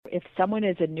if someone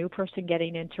is a new person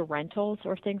getting into rentals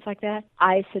or things like that,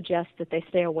 I suggest that they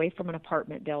stay away from an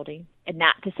apartment building. And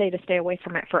not to say to stay away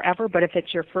from it forever, but if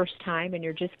it's your first time and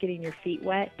you're just getting your feet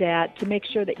wet, that to make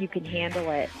sure that you can handle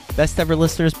it. Best ever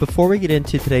listeners, before we get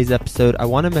into today's episode, I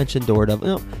want to mention Door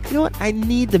Devil. You know what? I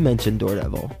need to mention Door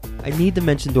Devil. I need to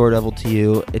mention Door Devil to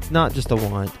you. It's not just a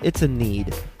want, it's a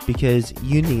need, because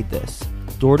you need this.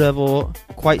 Door Devil,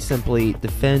 quite simply,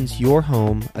 defends your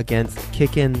home against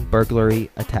kick-in burglary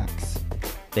attacks.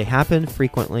 They happen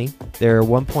frequently. There are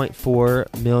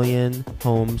 1.4 million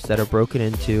homes that are broken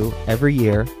into every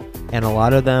year, and a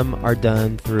lot of them are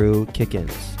done through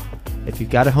kick-ins. If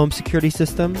you've got a home security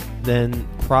system, then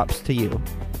props to you.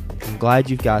 I'm glad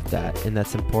you've got that, and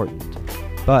that's important.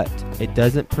 But it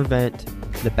doesn't prevent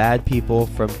the bad people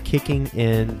from kicking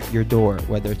in your door,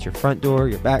 whether it's your front door,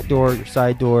 your back door, your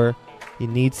side door. You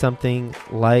need something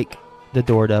like the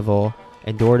Door Devil.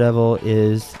 And Door Devil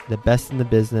is the best in the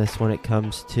business when it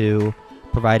comes to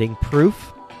providing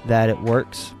proof that it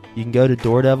works. You can go to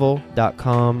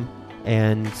doordevil.com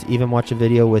and even watch a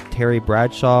video with Terry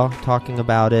Bradshaw talking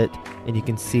about it, and you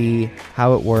can see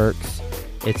how it works.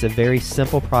 It's a very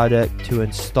simple product to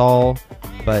install,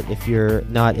 but if you're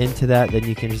not into that, then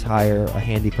you can just hire a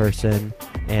handy person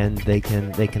and they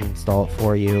can install it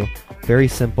for you. Very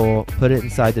simple. Put it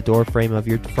inside the door frame of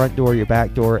your front door, your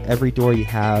back door, every door you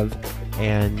have,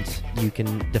 and you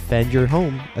can defend your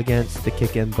home against the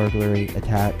kick-in burglary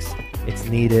attacks. It's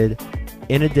needed.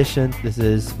 In addition, this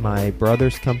is my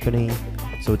brother's company,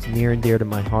 so it's near and dear to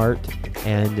my heart.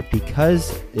 And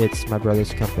because it's my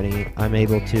brother's company, I'm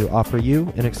able to offer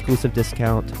you an exclusive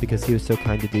discount because he was so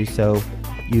kind to do so.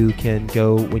 You can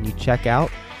go when you check out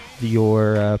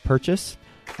your purchase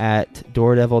at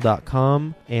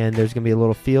doordevil.com, and there's going to be a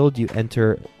little field. You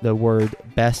enter the word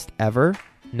best ever,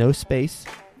 no space,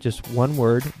 just one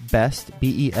word, best,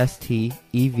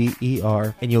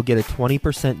 BESTEVER, and you'll get a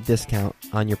 20% discount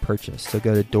on your purchase. So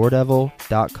go to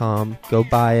doordevil.com, go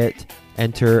buy it,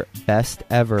 enter best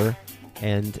ever,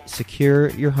 and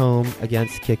secure your home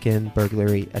against kick-in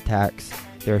burglary attacks.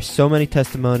 There are so many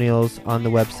testimonials on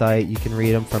the website. You can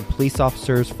read them from police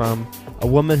officers, from a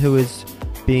woman who is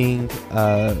being,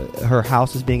 her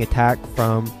house is being attacked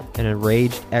from an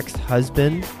enraged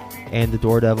ex-husband, and the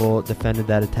Door Devil defended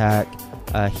that attack.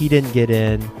 He didn't get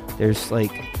in. There's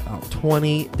like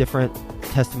 20 different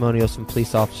testimonials from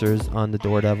police officers on the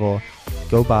Door Devil.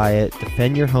 Go buy it.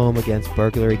 Defend your home against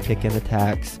burglary kick-in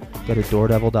attacks. Go to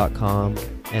doordevil.com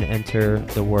and enter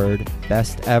the word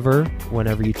best ever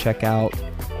whenever you check out,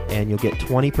 and you'll get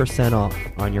 20% off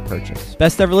on your purchase.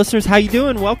 Best ever listeners, how you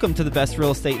doing? Welcome to the Best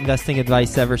Real Estate Investing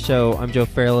Advice Ever show. I'm Joe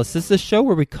Fairless. This is a show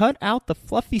where we cut out the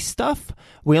fluffy stuff.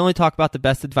 We only talk about the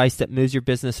best advice that moves your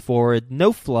business forward.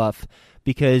 No fluff,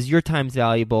 because your time's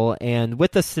valuable. And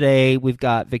with us today, we've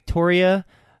got Victoria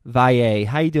Valle.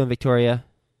 How you doing, Victoria?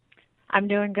 I'm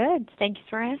doing good. Thanks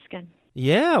for asking.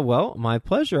 Yeah, well, my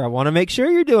pleasure. I want to make sure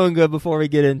you're doing good before we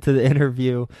get into the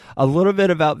interview. A little bit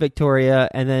about Victoria,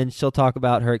 and then she'll talk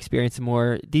about her experience in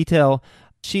more detail.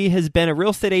 She has been a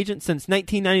real estate agent since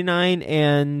 1999,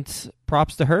 and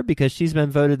props to her because she's been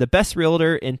voted the best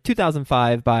realtor in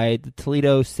 2005 by the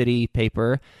Toledo City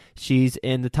paper. She's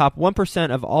in the top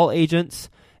 1% of all agents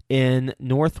in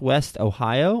Northwest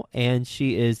Ohio, and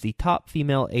she is the top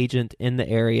female agent in the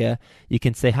area. You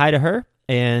can say hi to her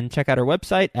and check out her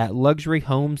website at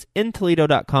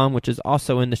luxuryhomesintoledo.com, which is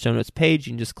also in the show notes page.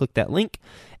 You can just click that link.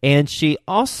 And she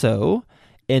also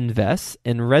invests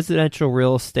in residential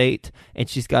real estate, and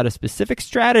she's got a specific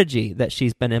strategy that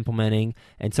she's been implementing.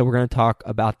 And so we're going to talk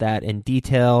about that in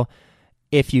detail.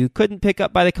 If you couldn't pick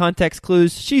up by the context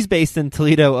clues, she's based in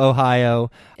Toledo, Ohio.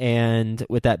 And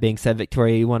with that being said,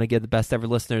 Victoria, you want to give the best ever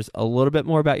listeners a little bit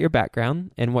more about your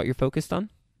background and what you're focused on?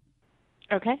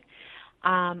 Okay.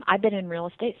 I've been in real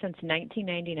estate since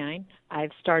 1999.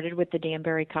 I've started with the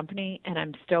Danbury Company, and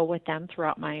I'm still with them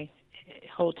throughout my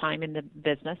whole time in the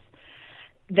business.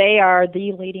 They are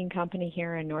the leading company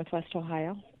here in Northwest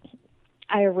Ohio.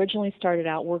 I originally started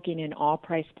out working in all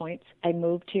price points. I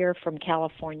moved here from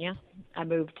California. I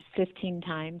moved 15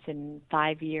 times in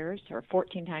 5 years, or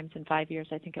 14 times in 5 years,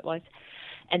 I think it was.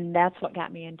 And that's what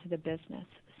got me into the business.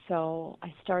 So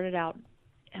I started out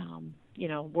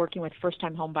working with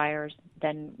first-time home buyers,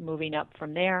 then moving up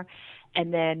from there.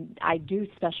 And then I do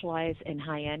specialize in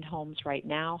high-end homes right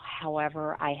now.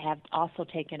 However, I have also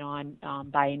taken on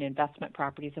buying investment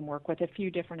properties and work with a few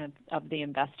different of the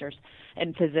investors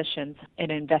and physicians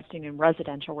in investing in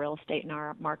residential real estate in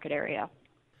our market area.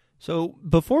 So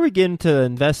before we get into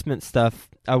investment stuff,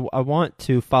 I want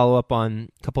to follow up on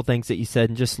a couple things that you said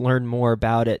and just learn more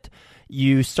about it.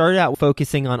 You started out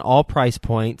focusing on all price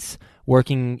points,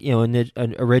 working,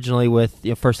 originally with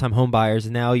first-time home buyers,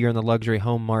 and now you're in the luxury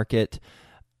home market.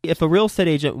 If a real estate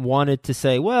agent wanted to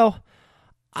say, well,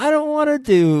 I don't want to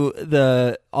do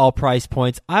the all price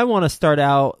points. I want to start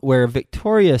out where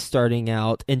Victoria's starting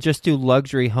out and just do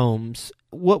luxury homes,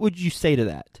 what would you say to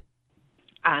that?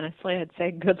 Honestly, I'd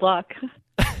say good luck.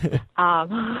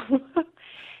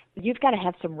 You've got to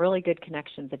have some really good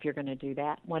connections if you're going to do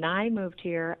that. When I moved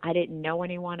here, I didn't know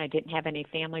anyone. I didn't have any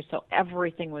family, so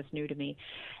everything was new to me.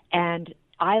 And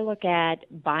I look at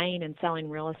buying and selling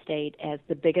real estate as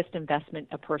the biggest investment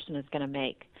a person is going to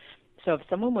make. So if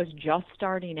someone was just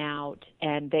starting out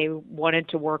and they wanted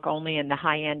to work only in the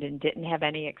high end and didn't have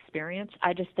any experience,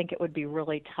 I just think it would be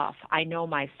really tough. I know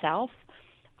myself,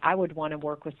 I would want to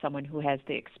work with someone who has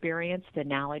the experience, the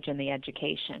knowledge, and the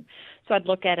education. So I'd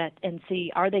look at it and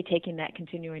see, are they taking that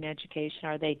continuing education?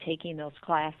 Are they taking those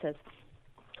classes?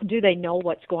 Do they know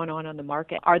what's going on the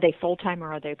market? Are they full-time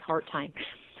or are they part-time?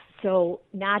 So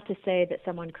not to say that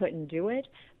someone couldn't do it,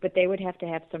 but they would have to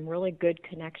have some really good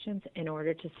connections in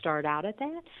order to start out at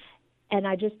that. And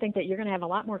I just think that you're going to have a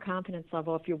lot more confidence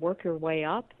level if you work your way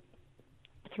up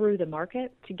through the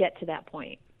market to get to that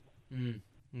point.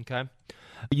 Okay.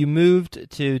 You moved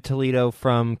to Toledo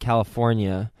from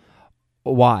California.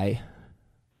 Why?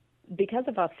 Because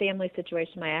of a family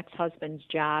situation, my ex-husband's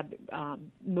job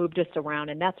moved us around,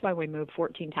 and that's why we moved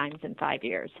 14 times in 5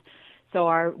 years.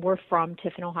 So we're from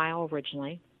Tiffin, Ohio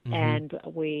originally, and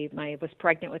I was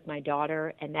pregnant with my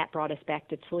daughter, and that brought us back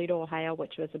to Toledo, Ohio,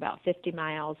 which was about 50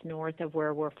 miles north of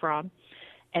where we're from,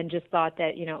 and just thought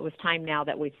that, it was time now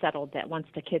that we settled that once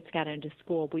the kids got into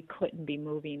school, we couldn't be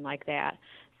moving like that.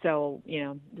 So,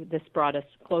 this brought us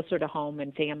closer to home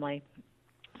and family,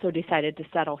 so decided to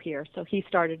settle here. So he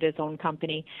started his own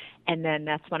company, and then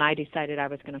that's when I decided I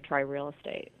was going to try real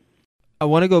estate. I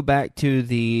want to go back to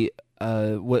the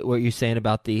what you're saying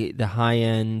about the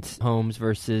high-end homes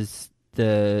versus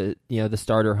the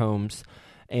starter homes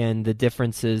and the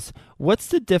differences. What's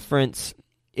the difference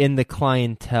in the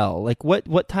clientele? Like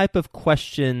what type of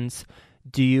questions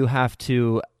do you have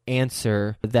to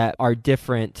answer that are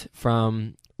different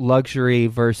from luxury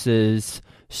versus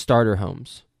starter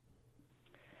homes?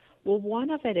 Well,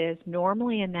 one of it is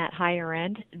normally in that higher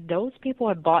end, those people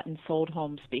have bought and sold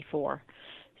homes before.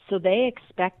 So they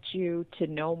expect you to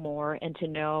know more and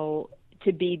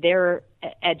to be their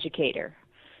educator.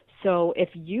 So if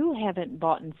you haven't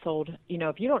bought and sold,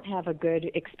 if you don't have a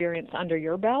good experience under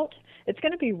your belt, it's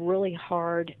going to be really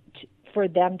hard for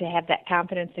them to have that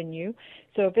confidence in you.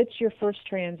 So if it's your first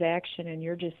transaction and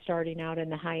you're just starting out in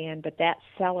the high end, but that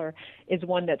seller is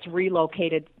one that's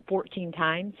relocated 14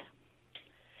 times,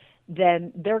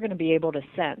 then they're going to be able to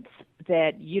sense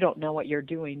that you don't know what you're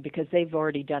doing because they've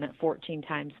already done it 14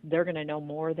 times. They're going to know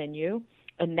more than you,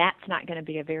 and that's not going to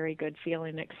be a very good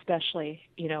feeling, especially,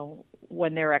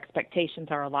 when their expectations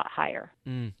are a lot higher.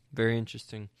 Very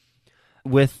interesting.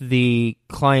 With the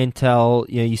clientele,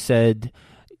 you said,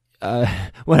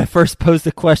 when I first posed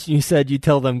the question, you said you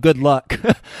tell them good luck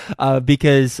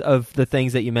because of the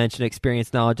things that you mentioned,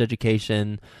 experience, knowledge,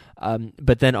 education.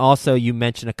 But then also you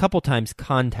mentioned a couple times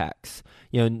contacts,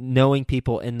 knowing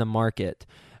people in the market.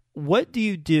 What do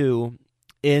you do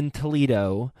in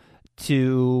Toledo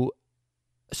to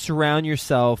surround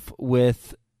yourself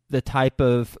with the type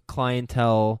of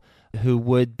clientele who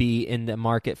would be in the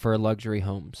market for luxury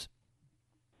homes?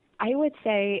 I would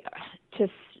say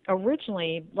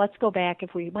originally, let's go back,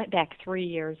 if we went back 3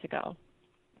 years ago,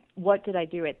 what did I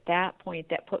do at that point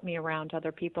that put me around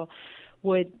other people?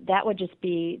 That would just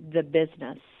be the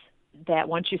business, that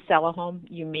once you sell a home,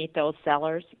 you meet those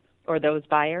sellers or those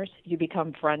buyers, you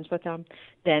become friends with them,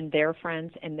 then their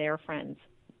friends and their friends.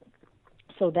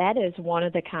 So that is one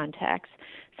of the contacts.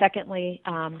 Secondly,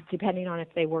 depending on if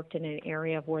they worked in an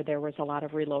area where there was a lot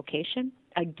of relocation,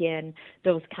 again,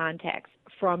 those contacts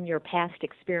from your past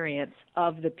experience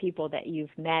of the people that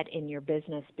you've met in your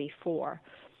business before.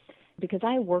 Because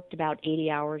I worked about 80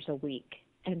 hours a week,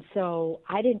 and so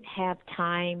I didn't have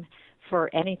time for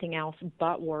anything else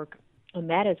but work, and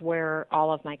that is where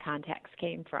all of my contacts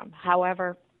came from.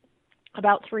 However,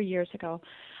 about 3 years ago,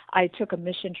 I took a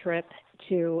mission trip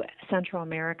to Central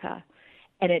America,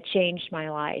 and it changed my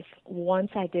life.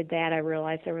 Once I did that, I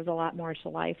realized there was a lot more to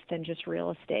life than just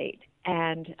real estate.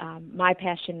 And my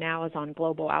passion now is on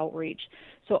global outreach.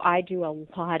 So I do a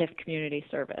lot of community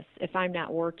service. If I'm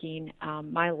not working,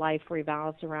 my life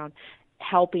revolves around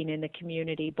helping in the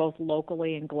community, both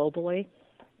locally and globally.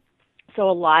 So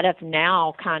a lot of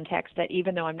now contacts that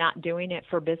even though I'm not doing it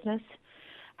for business,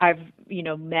 I've,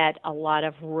 met a lot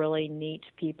of really neat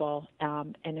people,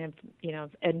 and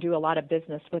have, and do a lot of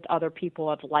business with other people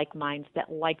of like minds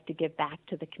that like to give back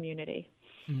to the community.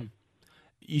 Mhm.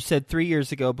 You said 3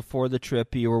 years ago before the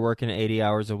trip you were working 80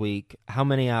 hours a week. How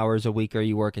many hours a week are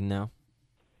you working now?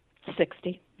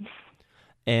 60.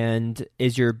 And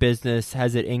is your business,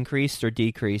 has it increased or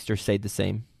decreased or stayed the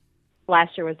same?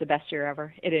 Last year was the best year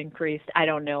ever. It increased. I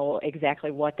don't know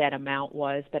exactly what that amount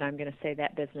was, but I'm going to say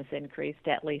that business increased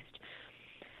at least.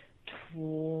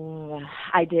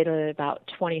 I did about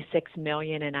 26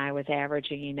 million, and I was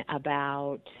averaging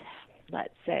about,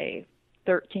 let's say,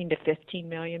 13 to 15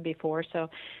 million before. So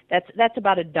that's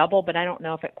about a double, but I don't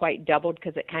know if it quite doubled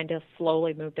because it kind of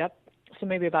slowly moved up. So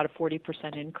maybe about a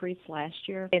 40% increase last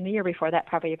year. And the year before that,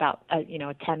 probably about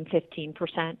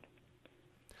 10-15%.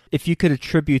 If you could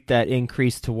attribute that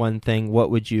increase to one thing, what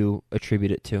would you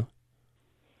attribute it to?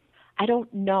 I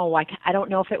don't know. I don't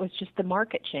know if it was just the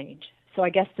market change. So I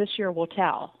guess this year will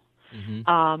tell.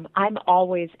 Mm-hmm. I'm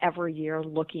always every year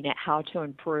looking at how to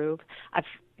improve. I've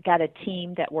got a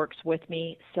team that works with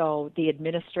me. So the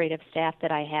administrative staff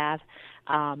that I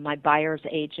have, my buyer's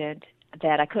agent,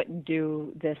 that I couldn't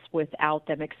do this without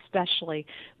them, especially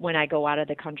when I go out of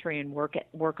the country and work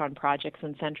on projects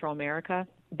in Central America.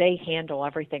 They handle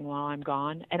everything while I'm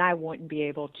gone, and I wouldn't be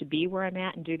able to be where I'm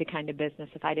at and do the kind of business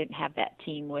if I didn't have that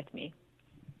team with me.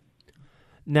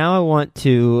 Now I want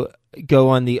to go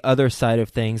on the other side of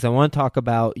things. I want to talk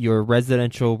about your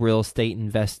residential real estate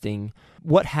investing.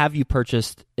 What have you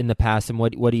purchased in the past, and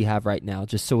what do you have right now,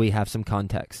 just so we have some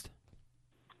context?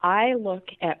 I look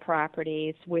at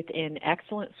properties within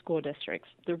excellent school districts.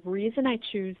 The reason I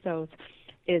choose those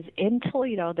is in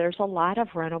Toledo, there's a lot of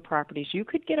rental properties. You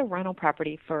could get a rental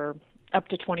property for up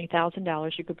to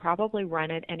 $20,000. You could probably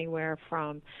rent it anywhere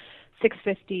from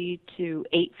 $650 to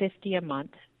 $850 a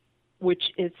month, which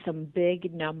is some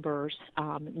big numbers,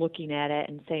 looking at it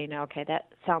and saying, okay,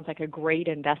 that sounds like a great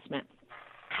investment.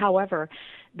 However,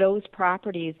 those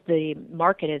properties, the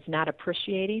market is not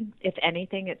appreciating. If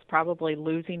anything, it's probably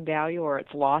losing value, or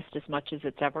it's lost as much as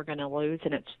it's ever going to lose,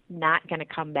 and it's not going to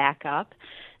come back up.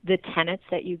 The tenants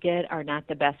that you get are not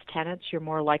the best tenants. You're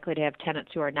more likely to have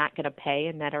tenants who are not going to pay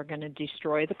and that are going to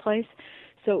destroy the place.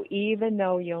 So even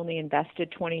though you only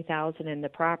invested $20,000 in the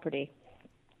property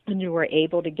and you were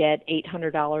able to get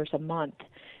 $800 a month,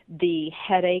 the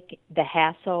headache, the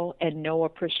hassle, and no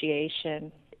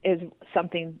appreciation is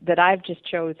something that I've just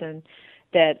chosen,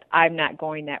 that I'm not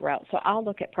going that route. So I'll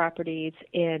look at properties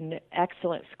in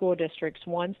excellent school districts,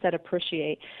 ones that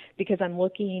appreciate, because I'm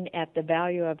looking at the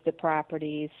value of the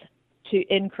properties to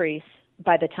increase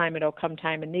by the time it'll come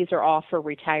time. And these are all for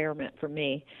retirement for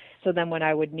me. So then when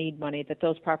I would need money, that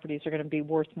those properties are going to be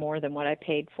worth more than what I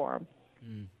paid for them.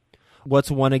 Mm.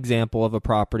 What's one example of a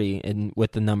property in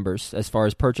with the numbers, as far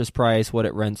as purchase price, what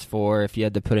it rents for, if you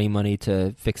had to put any money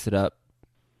to fix it up?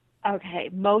 Okay,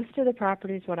 most of the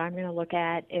properties, what I'm going to look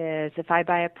at is if I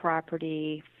buy a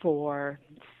property for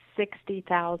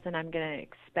 $60,000, I'm going to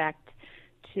expect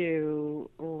to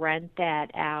rent that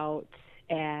out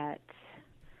at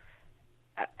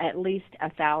least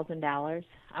 $1,000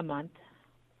 a month.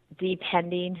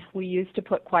 Depending, we used to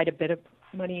put quite a bit of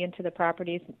money into the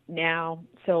properties now.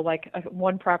 So like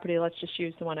one property, let's just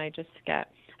use the one I just got,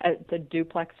 the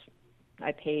duplex.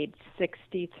 I paid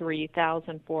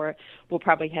 $63,000 for it. We'll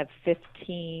probably have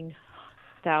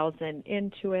 $15,000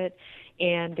 into it,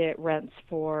 and it rents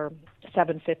for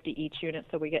 $750 each unit,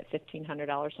 so we get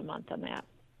 $1,500 a month on that.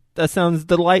 That sounds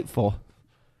delightful.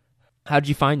 How'd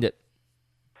you find it?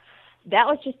 That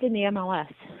was just in the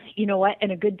MLS. You know what?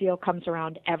 And a good deal comes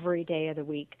around every day of the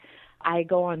week. I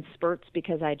go on spurts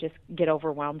because I just get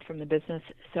overwhelmed from the business.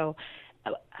 So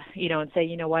and say,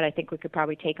 you know what, I think we could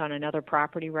probably take on another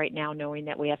property right now, knowing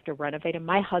that we have to renovate them.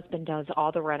 My husband does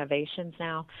all the renovations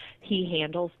now. He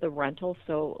handles the rentals,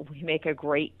 so we make a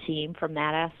great team from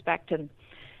that aspect. And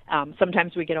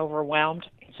sometimes we get overwhelmed,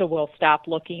 so we'll stop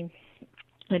looking.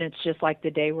 And it's just like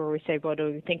the day where we say, well,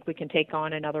 do we think we can take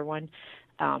on another one?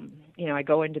 I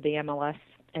go into the MLS,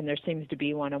 and there seems to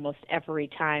be one almost every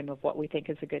time of what we think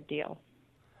is a good deal.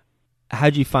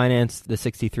 How'd you finance the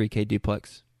 $63K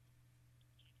duplex?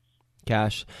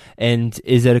 Cash. And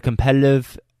is it a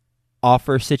competitive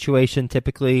offer situation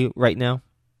typically right now?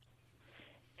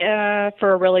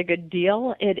 For a really good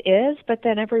deal, it is. But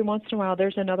then every once in a while,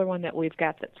 there's another one that we've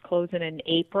got that's closing in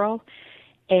April.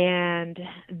 And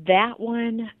that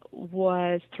one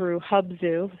was through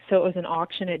Hubzu. So it was an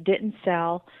auction. It didn't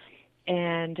sell.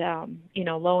 And,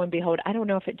 lo and behold, I don't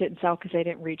know if it didn't sell because they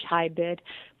didn't reach high bid.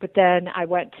 But then I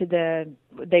went to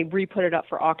they re-put it up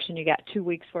for auction. You got 2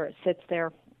 weeks where it sits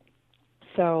there.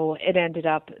 So it ended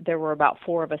up, there were about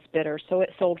 4 of us bidders. So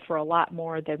it sold for a lot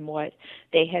more than what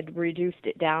they had reduced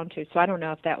it down to. So I don't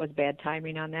know if that was bad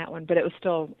timing on that one, but it was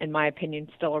still, in my opinion,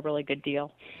 still a really good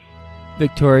deal.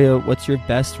 Victoria, what's your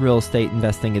best real estate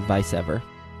investing advice ever?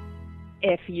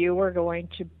 If you were going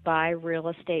to buy real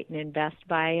estate and invest,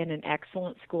 buy in an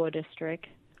excellent school district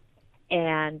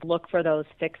and look for those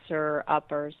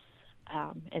fixer-uppers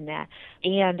in that.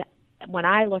 And when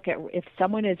I look at, if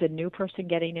someone is a new person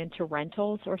getting into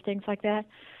rentals or things like that,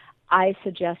 I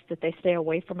suggest that they stay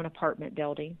away from an apartment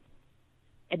building.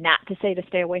 And not to say to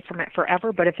stay away from it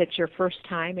forever, but if it's your first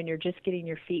time and you're just getting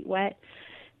your feet wet,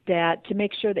 that to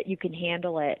make sure that you can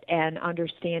handle it and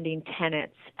understanding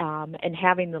tenants and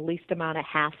having the least amount of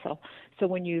hassle. So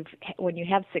when you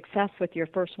have success with your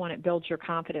first one, it builds your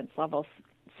confidence levels.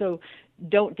 So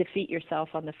don't defeat yourself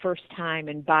on the first time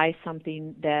and buy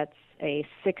something that's a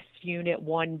 6-unit,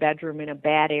 1-bedroom in a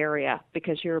bad area,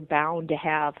 because you're bound to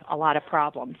have a lot of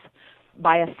problems.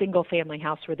 Buy a single-family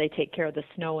house where they take care of the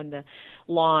snow and the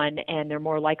lawn, and they're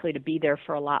more likely to be there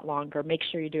for a lot longer. Make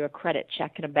sure you do a credit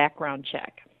check and a background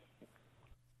check.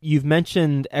 You've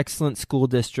mentioned excellent school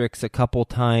districts a couple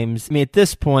times. I mean, at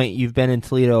this point, you've been in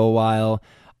Toledo a while.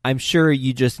 I'm sure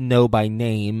you just know by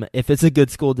name if it's a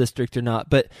good school district or not.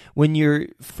 But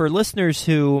for listeners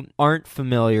who aren't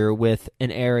familiar with an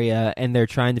area and they're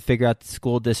trying to figure out the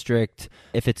school district,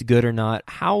 if it's good or not,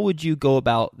 how would you go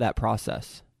about that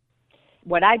process?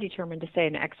 What I determined to say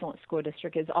an excellent school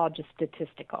district is all just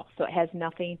statistical. So it has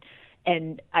nothing,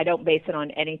 and I don't base it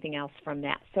on anything else from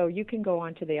that. So you can go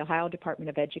on to the Ohio Department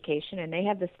of Education, and they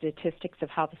have the statistics of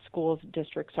how the school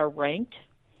districts are ranked.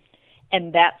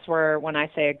 And that's where, when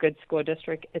I say a good school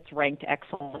district, it's ranked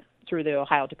excellent through the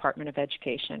Ohio Department of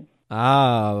Education.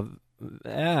 Ah,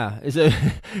 yeah.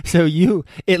 So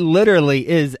it literally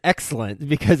is excellent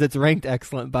because it's ranked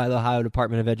excellent by the Ohio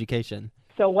Department of Education.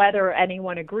 So whether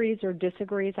anyone agrees or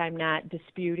disagrees, I'm not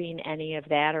disputing any of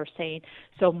that or saying.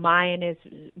 So mine is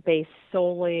based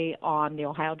solely on the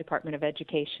Ohio Department of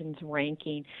Education's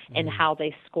ranking and how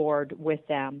they scored with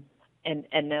them, and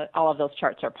all of those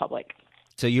charts are public.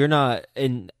 So you're not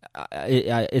in.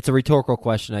 It's a rhetorical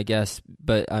question, I guess,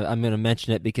 but I'm going to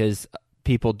mention it because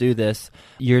people do this.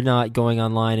 You're not going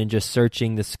online and just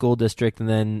searching the school district, and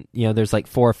then there's like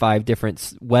 4 or 5 different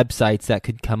websites that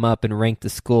could come up and rank the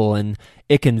school, and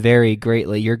it can vary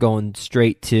greatly. You're going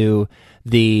straight to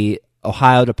the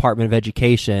Ohio Department of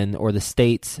Education or the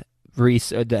state's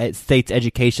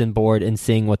education board and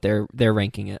seeing what they're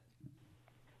ranking it.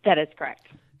 That is correct.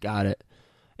 Got it.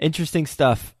 Interesting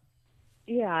stuff.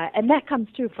 Yeah, and that comes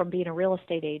too from being a real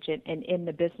estate agent and in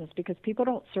the business, because people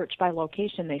don't search by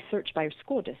location, they search by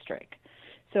school district.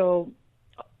 So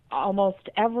almost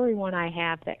everyone I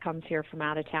have that comes here from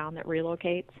out of town that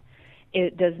relocates,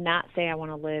 it does not say I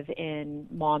want to live in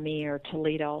Maumee or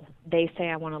Toledo. They say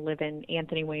I want to live in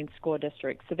Anthony Wayne School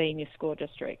District, Sylvania School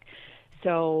District.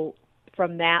 So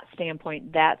from that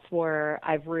standpoint, that's where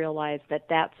I've realized that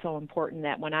that's so important,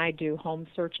 that when I do home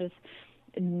searches,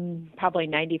 probably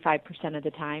 95% of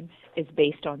the time is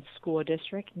based on school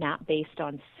district, not based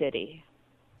on city.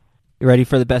 You ready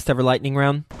for the best ever lightning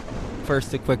round?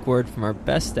 First, a quick word from our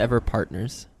best ever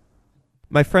partners.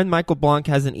 My friend Michael Blanc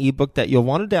has an ebook that you'll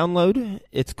want to download.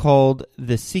 It's called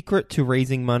The Secret to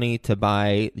Raising Money to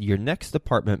Buy Your Next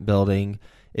Apartment Building.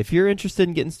 If you're interested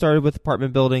in getting started with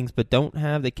apartment buildings but don't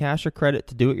have the cash or credit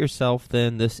to do it yourself,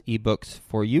 then this ebook's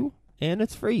for you, and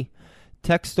it's free.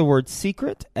 Text the word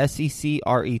SECRET,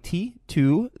 SECRET,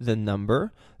 to the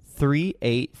number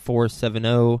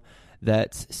 38470.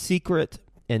 That's SECRET,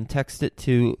 and text it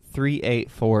to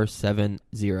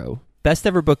 38470. Best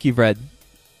ever book you've read?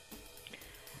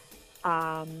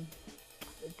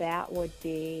 That would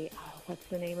be, what's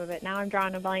the name of it? Now I'm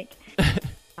drawing a blank.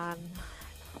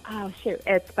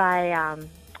 It's by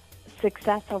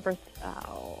Success Over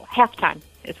Halftime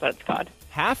is what it's called.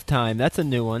 Halftime, that's a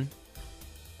new one.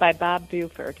 By Bob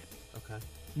Buford. Okay.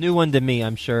 New one to me,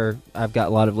 I'm sure. I've got a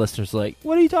lot of listeners like,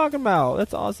 what are you talking about?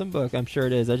 That's an awesome book. I'm sure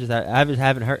it is. I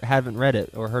haven't read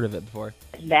it or heard of it before.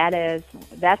 That's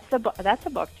a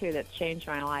book too that's changed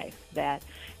my life. That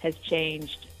has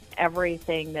changed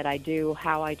everything that I do,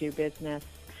 how I do business,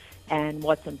 and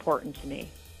what's important to me.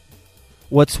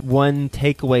 What's one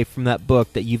takeaway from that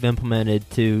book that you've implemented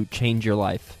to change your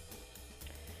life?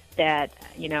 That,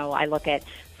 I look at,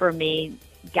 for me,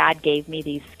 God gave me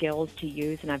these skills to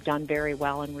use, and I've done very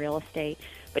well in real estate,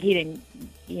 but he didn't,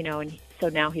 and so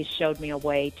now he's showed me a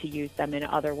way to use them in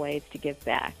other ways to give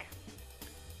back.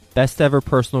 Best ever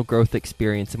personal growth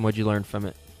experience, and what'd you learn from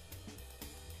it?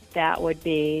 That would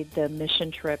be the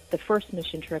mission trip, the first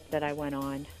mission trip that I went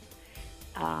on.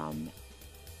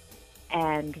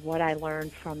 And what I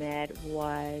learned from it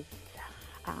was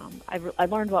I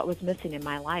learned what was missing in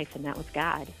my life, and that was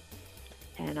God.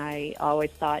 And I always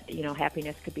thought,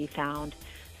 happiness could be found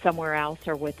somewhere else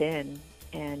or within.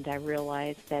 And I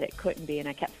realized that it couldn't be, and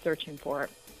I kept searching for it.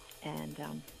 And,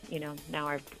 now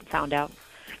I've found out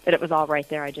that it was all right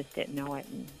there. I just didn't know it.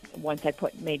 And once I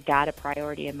made God a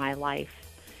priority in my life,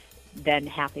 then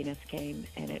happiness came,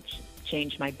 and it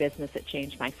changed my business. It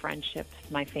changed my friendships,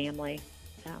 my family,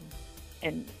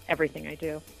 and everything I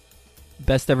do.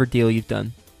 Best ever deal you've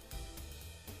done?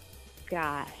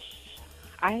 Gosh,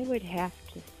 I would have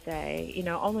to say,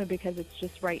 only because it's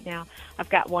just right now. I've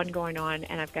got one going on,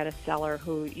 and I've got a seller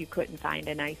who you couldn't find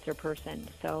a nicer person.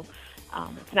 So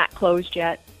it's not closed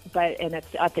yet, and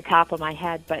it's at the top of my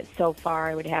head. But so far,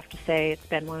 I would have to say it's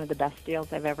been one of the best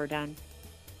deals I've ever done.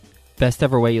 Best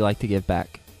ever way you like to give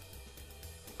back?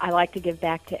 I like to give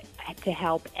back to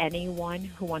help anyone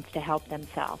who wants to help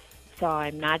themselves. So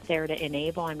I'm not there to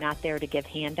enable. I'm not there to give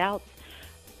handouts.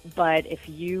 But if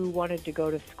you wanted to go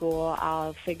to school,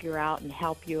 I'll figure out and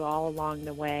help you all along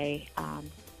the way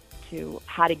to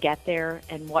how to get there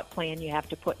and what plan you have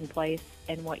to put in place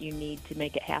and what you need to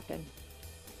make it happen.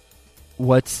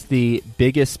 What's the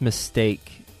biggest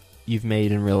mistake you've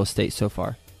made in real estate so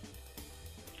far?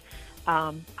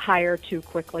 Hire too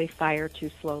quickly, fire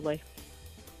too slowly.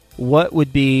 What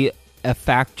would be a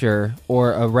factor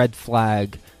or a red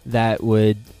flag that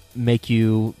would make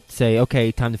you say,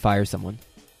 okay, time to fire someone?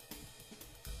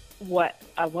 What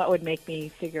would make me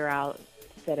figure out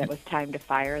that it was time to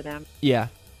fire them? Yeah.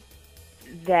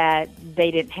 That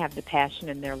they didn't have the passion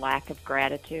and their lack of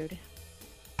gratitude.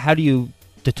 How do you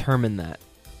determine that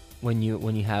when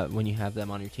you have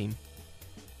them on your team?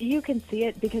 You can see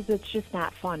it because it's just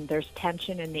not fun. There's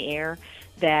tension in the air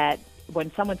that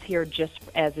when someone's here just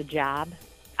as a job,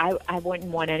 I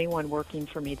wouldn't want anyone working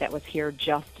for me that was here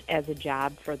just as a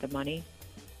job for the money.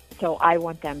 So I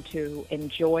want them to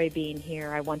enjoy being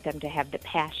here. I want them to have the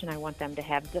passion. I want them to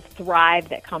have the thrive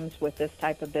that comes with this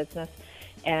type of business.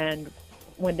 And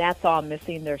when that's all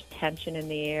missing, there's tension in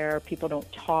the air. People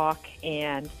don't talk,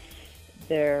 and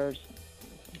there's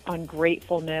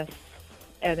ungratefulness,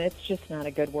 and it's just not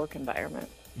a good work environment.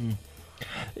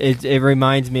 It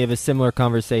reminds me of a similar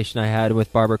conversation I had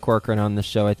with Barbara Corcoran on the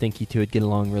show. I think you two would get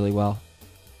along really well.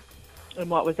 And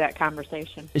what was that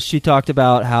conversation? She talked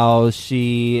about how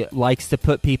she likes to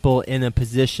put people in a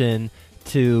position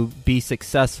to be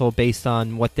successful based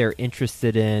on what they're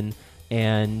interested in.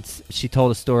 And she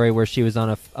told a story where she was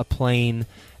on a plane,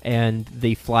 and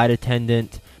the flight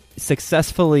attendant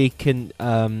successfully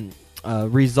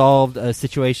resolved a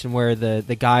situation where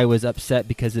the guy was upset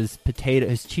because his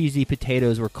cheesy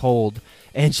potatoes were cold,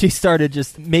 and she started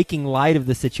just making light of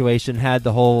the situation, had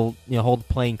the whole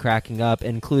plane cracking up,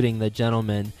 including the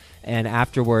gentleman. And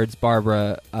afterwards,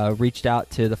 Barbara reached out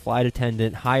to the flight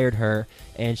attendant, hired her,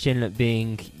 and she ended up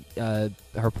being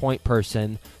her point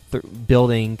person,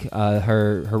 building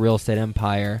her real estate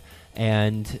empire.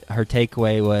 And her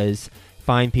takeaway was,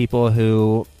 find people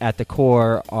who, at the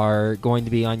core, are going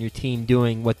to be on your team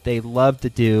doing what they love to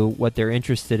do, what they're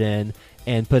interested in,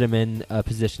 and put them in a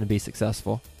position to be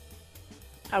successful.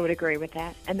 I would agree with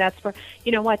that. And that's for,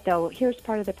 you know what, though, here's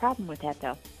part of the problem with that,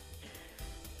 though.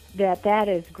 That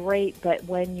is great, but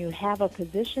when you have a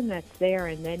position that's there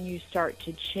and then you start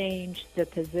to change the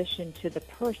position to the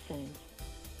person,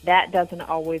 that doesn't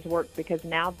always work, because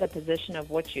now the position of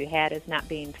what you had is not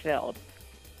being filled,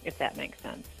 if that makes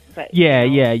sense. But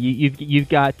you've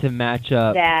got to match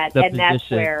up that, the and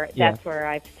position. that's where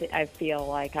I feel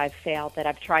like I've failed. That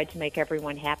I've tried to make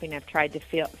everyone happy, and I've tried to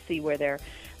see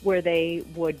where they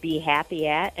would be happy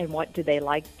at, and what do they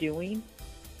like doing.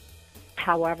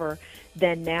 However,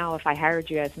 then now if I hired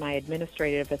you as my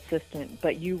administrative assistant,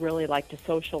 but you really like to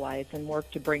socialize and work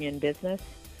to bring in business,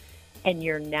 and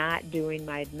you're not doing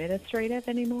my administrative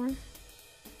anymore,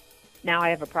 now I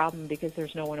have a problem, because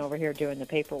there's no one over here doing the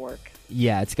paperwork.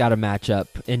 Yeah, it's got to match up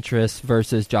interests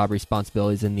versus job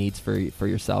responsibilities and needs for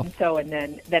yourself. So, and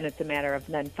then it's a matter of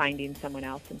then finding someone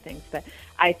else and things. But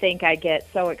I think I get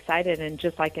so excited, and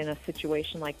just like in a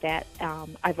situation like that,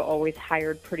 I've always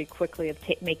hired pretty quickly of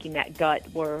making that gut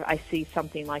where I see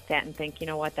something like that and think, you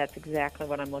know what, that's exactly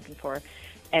what I'm looking for.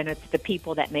 And it's the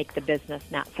people that make the business,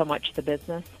 not so much the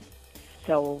business.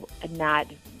 So not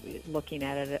looking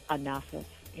at it enough as,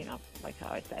 like how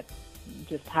I said,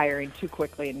 just hiring too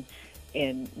quickly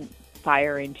and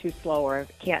firing too slow, or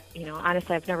can't,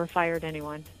 honestly, I've never fired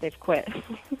anyone. They've quit.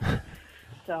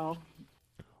 So.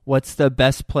 What's the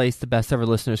best place the Best Ever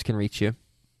listeners can reach you?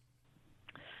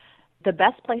 The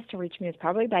best place to reach me is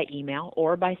probably by email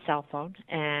or by cell phone,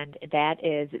 and that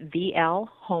is VL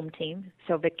Home Team,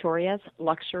 so Victoria's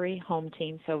Luxury Home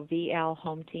Team, so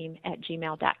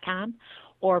VLHomeTeam@gmail.com,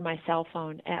 or my cell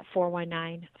phone at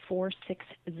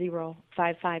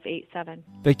 419-460-5587.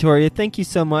 Victoria, thank you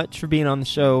so much for being on the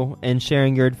show and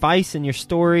sharing your advice and your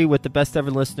story with the best ever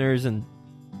listeners. And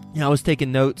I was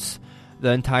taking notes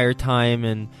the entire time,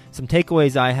 and some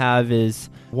takeaways I have is,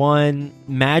 one,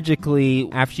 magically,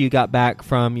 after you got back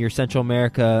from your Central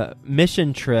America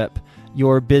mission trip,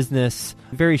 your business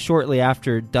very shortly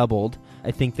after doubled. I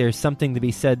think there's something to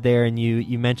be said there, and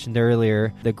you mentioned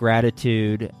earlier the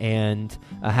gratitude and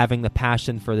having the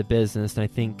passion for the business, and I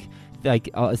think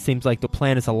it seems like the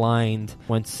plan is aligned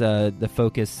once the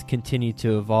focus continued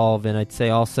to evolve. And I'd say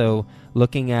also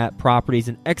looking at properties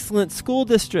in excellent school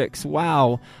districts.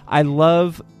 Wow, I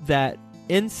love that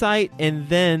insight. And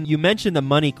then you mentioned the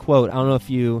money quote. I don't know if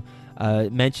you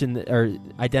mentioned or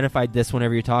identified this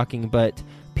whenever you're talking, but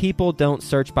people don't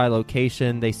search by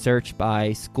location, they search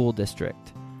by school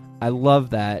district. I love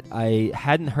that. I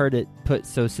hadn't heard it put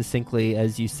so succinctly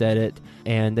as you said it,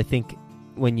 and I think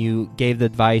when you gave the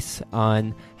advice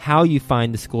on how you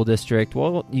find the school district,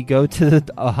 well, you go to the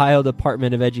Ohio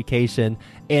Department of Education,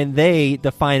 and they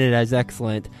define it as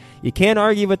excellent. You can't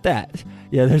argue with that.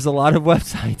 Yeah, there's a lot of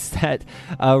websites that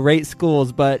rate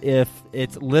schools, but if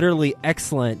it's literally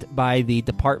excellent by the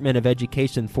Department of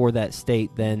Education for that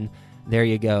state, then there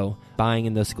you go. Buying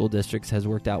in those school districts has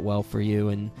worked out well for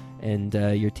you and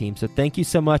your team. So thank you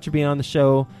so much for being on the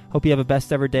show. Hope you have a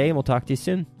best ever day, and we'll talk to you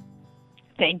soon.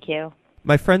 Thank you.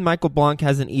 My friend Michael Blank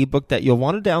has an ebook that you'll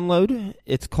want to download.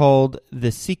 It's called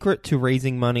The Secret to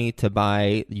Raising Money to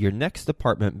Buy Your Next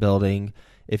Apartment Building.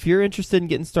 If you're interested in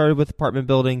getting started with apartment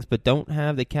buildings but don't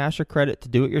have the cash or credit to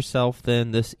do it yourself,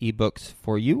 then this ebook's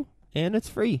for you, and it's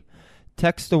free.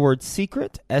 Text the word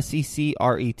SECRET,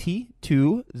 SECRET,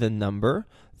 to the number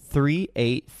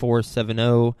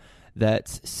 38470.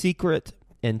 That's SECRET,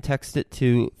 and text it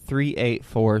to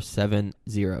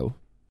 38470.